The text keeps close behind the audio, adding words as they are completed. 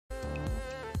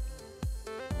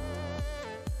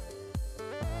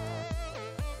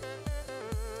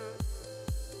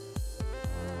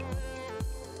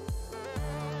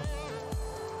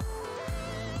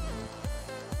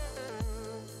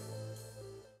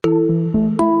Who's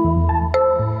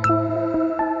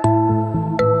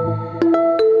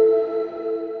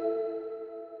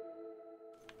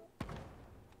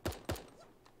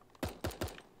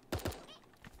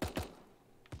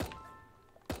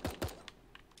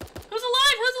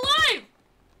alive? Who's alive?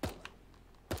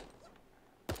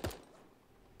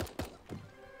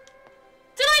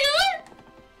 Did I do it?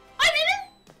 I did it?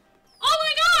 Oh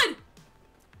my god!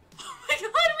 Oh my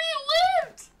god, we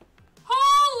lived!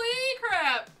 Holy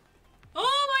crap!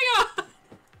 Oh my god!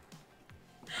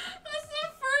 That's the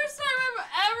first time I've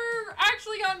ever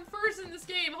actually gotten first in this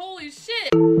game. Holy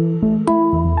shit!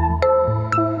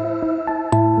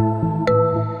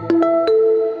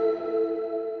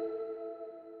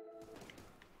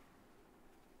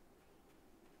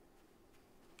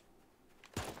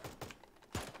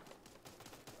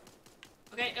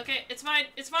 Okay, okay, it's fine,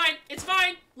 it's fine, it's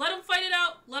fine! Let them fight it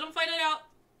out! Let them fight it out!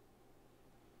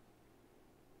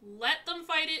 Let them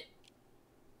fight it!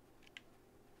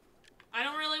 I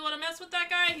don't really want to mess with that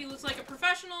guy, he looks like a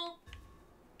professional.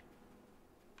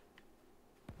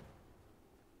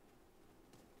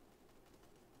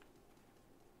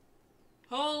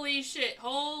 Holy shit,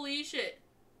 holy shit.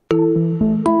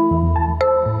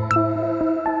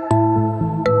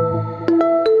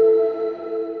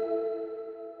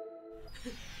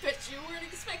 Bet you weren't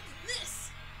expecting this!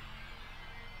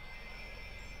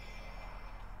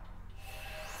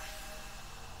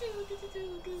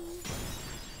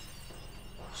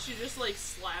 She just like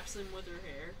slaps him with her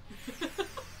hair.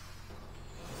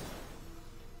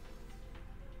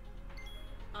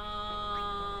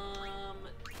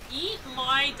 Eat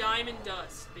my diamond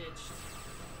dust, bitch.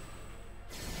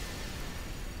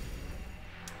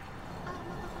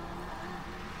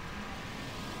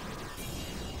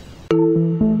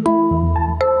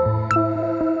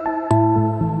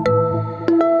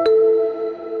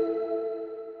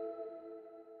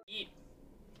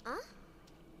 Huh?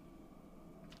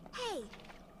 Hey,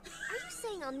 are you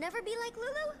saying I'll never be like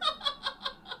Lulu?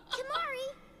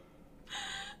 Kimari!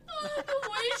 Oh, the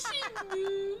way she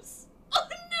moves. Oh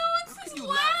no, it's How his can you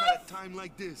laugh! laugh at a time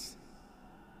like this?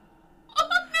 Oh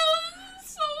no, this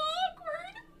is so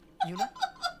awkward! Yuna?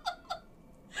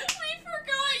 We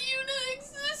forgot Yuna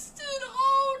existed!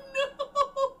 Oh no!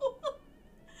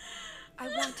 I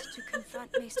wanted to confront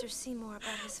Maester Seymour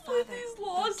about his father. He's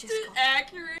lost it Driscoll.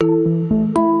 accurate.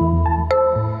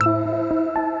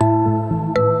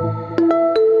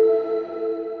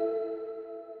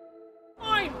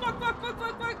 Fine! Fuck, fuck, fuck,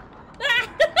 fuck, fuck! I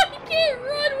can't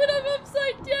run when I'm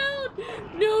upside down!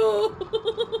 No!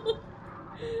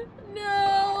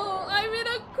 No! I'm in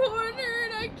a corner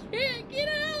and I can't get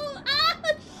out! Ah,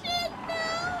 shit, no!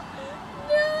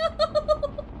 No!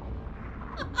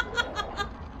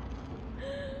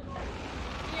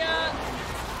 Yeah.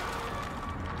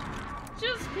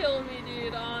 Just kill me,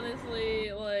 dude,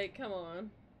 honestly. Like, come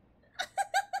on.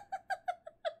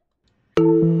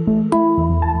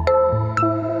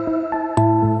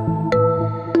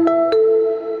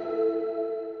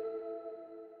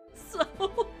 So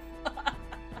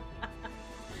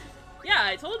yeah,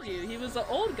 I told you, he was an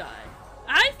old guy.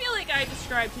 I feel like I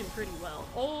described him pretty well.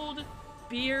 Old,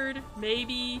 beard,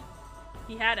 maybe.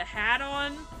 He had a hat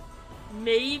on,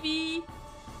 maybe.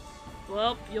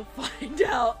 Well, you'll find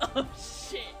out. Oh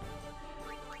shit.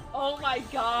 Oh my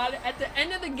god, at the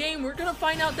end of the game, we're gonna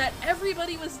find out that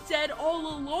everybody was dead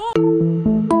all along.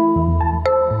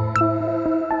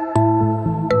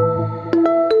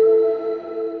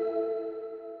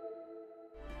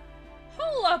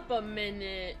 Hold up a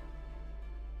minute.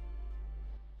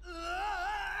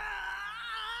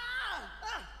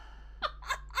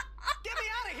 Get me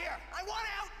out of here! I want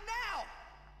out now!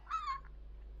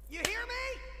 You hear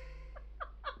me?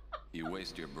 You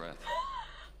waste your breath.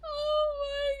 Oh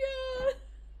my god.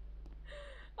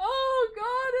 Oh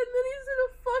god, and then he's in a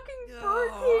fucking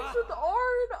birdcage with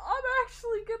Arn. I'm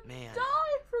actually gonna Man,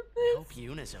 die from I this. hope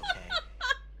Yuna's okay.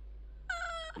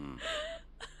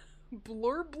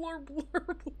 Blur, blur, blur,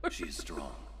 blur. She's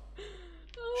strong.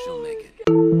 Oh She'll make my it.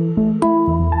 God.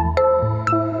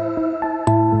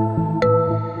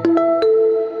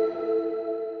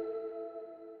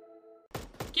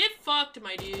 Get fucked,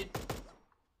 my dude.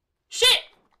 Shit!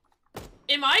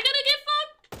 Am I gonna get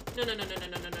fucked? No, no, no, no, no,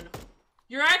 no, no, no, no.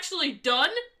 You're actually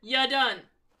done? Yeah, done.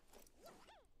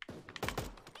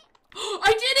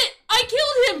 I did it! I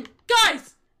killed him!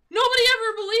 Guys! Nobody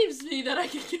ever believes me that I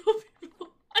can kill people.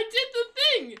 I did the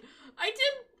thing! I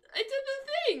did